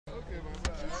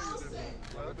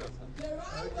the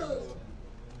arrival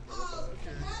of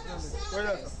head of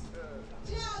salaries,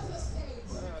 Delta State.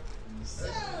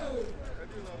 So,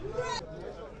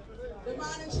 the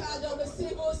man in charge of the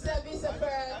civil service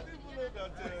affair,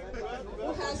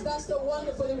 who has done so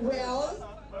wonderfully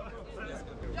well.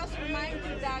 Just remind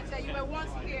you that you were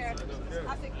once here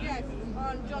as a guest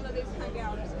on Journalist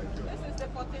Hangout. This is the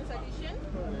 14th edition,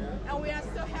 and we are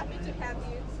so happy to have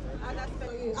you. I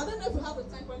don't know if we have a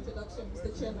time for introduction,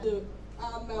 Mr. Chairman,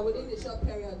 within the short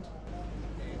period.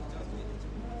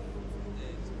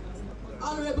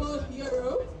 Honorable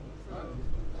Hero,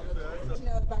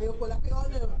 Reginald Bayoko, like we all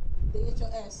know, the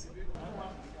HOS.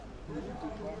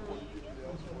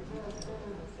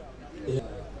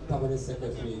 Permanent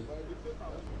Secretary.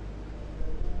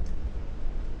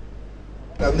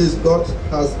 At least God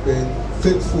has been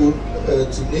faithful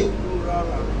to me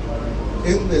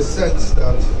in the sense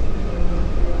that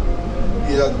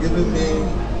He has given me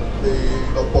the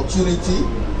opportunity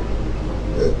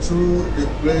through the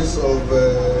grace of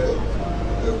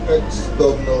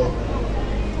ex-governor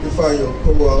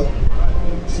Bayoko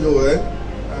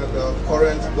and our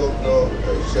current governor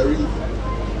Sheriff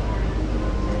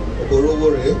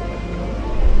Oborevwori,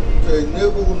 to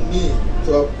enable me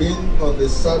to have been on the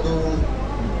saddle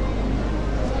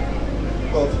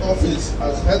of office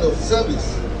as head of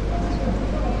service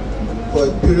for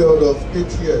a period of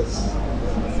 8 years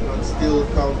and still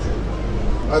counting.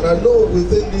 And I know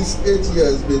within these 8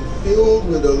 years been filled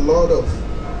with a lot of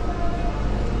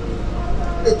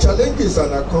challenges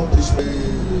and accomplishments.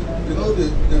 You know,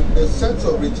 the sets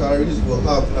of retirees we'll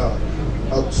have now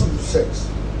are two sets,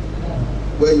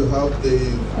 where you have the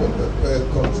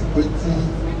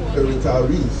contributory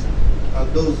retirees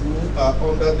and those who are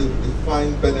under the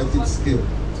defined benefit scheme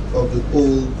of the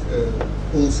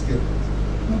old scheme.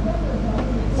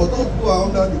 For those who are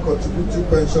under the contributory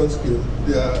pension scheme,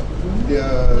 their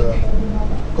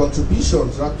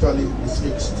contributions actually is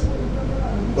fixed.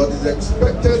 But it's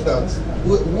expected that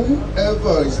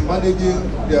whoever is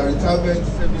managing their retirement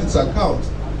savings account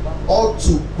ought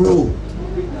to grow.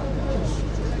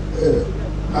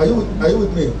 Are you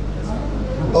with me?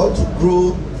 Ought to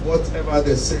grow whatever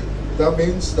they say. That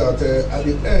means that at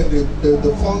the end,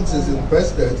 the funds is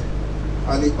invested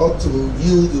and it ought to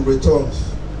yield the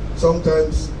returns,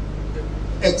 sometimes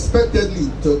expectedly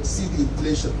to exceed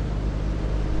inflation.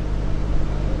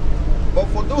 But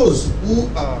for those who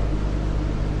are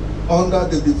under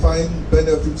the defined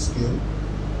benefit scheme,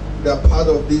 they are part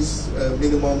of this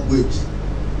minimum wage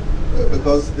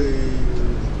because the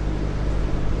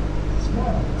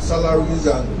Salaries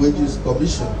and Wages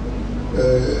Commission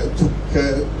took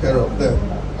care of them,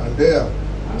 and they are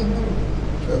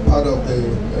part of the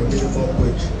minimum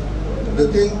wage. The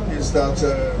thing is that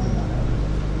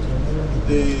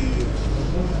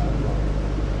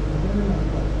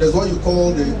there's what you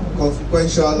call the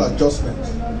consequential adjustment.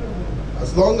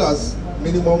 As long as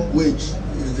minimum wage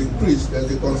is increased,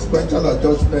 there's a consequential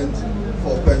adjustment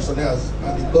for pensioners,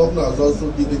 and the governor has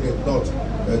also given a nod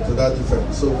to that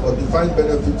effect. So for defined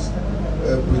benefits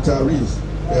retirees,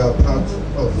 they are part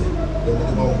of the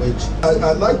minimum wage.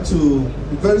 I'd like to,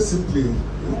 very simply,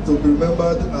 to be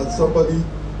remembered as somebody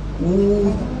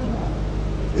who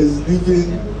is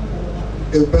giving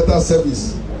a better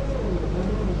service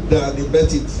than he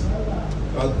met it,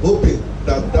 and hoping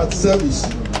that that service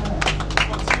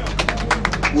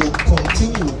will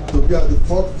continue to be at the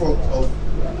forefront of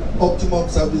optimum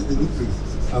service delivery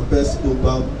and best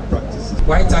global practices.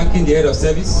 While thanking the head of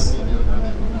service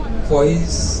for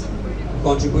his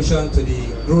contribution to the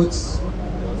growth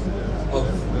of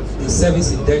the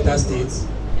service in Delta State,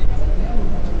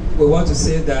 we want to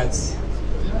say that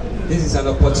this is an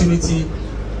opportunity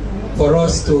for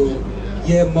us to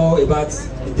hear more about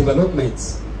the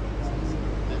development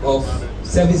of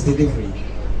service delivery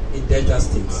in Delta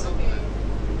State.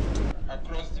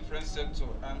 Across different sectors,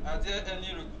 and are there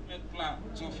any recruitment plan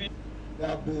to feed? There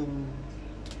have been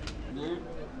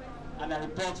and a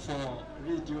report for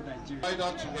Radio Nigeria. I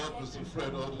don't know what Mr.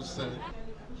 Fred always said.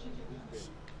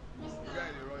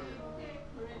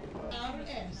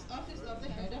 RS, Office of the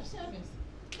Head of Service.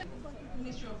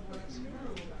 Ministry of Works.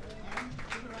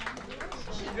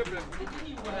 Thank you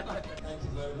very much.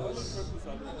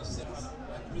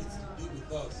 I'm pleased to be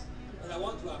with us. And I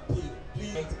want to appeal,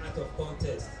 please, out of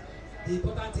contest. The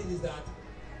important thing is that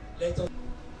let us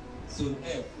soon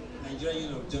F, Nigerian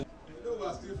Union of John. You know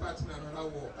we're still fighting another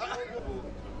war.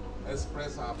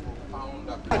 Express our profound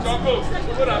Jungle,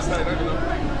 go outside.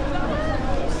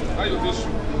 How you do?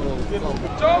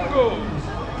 Jungle.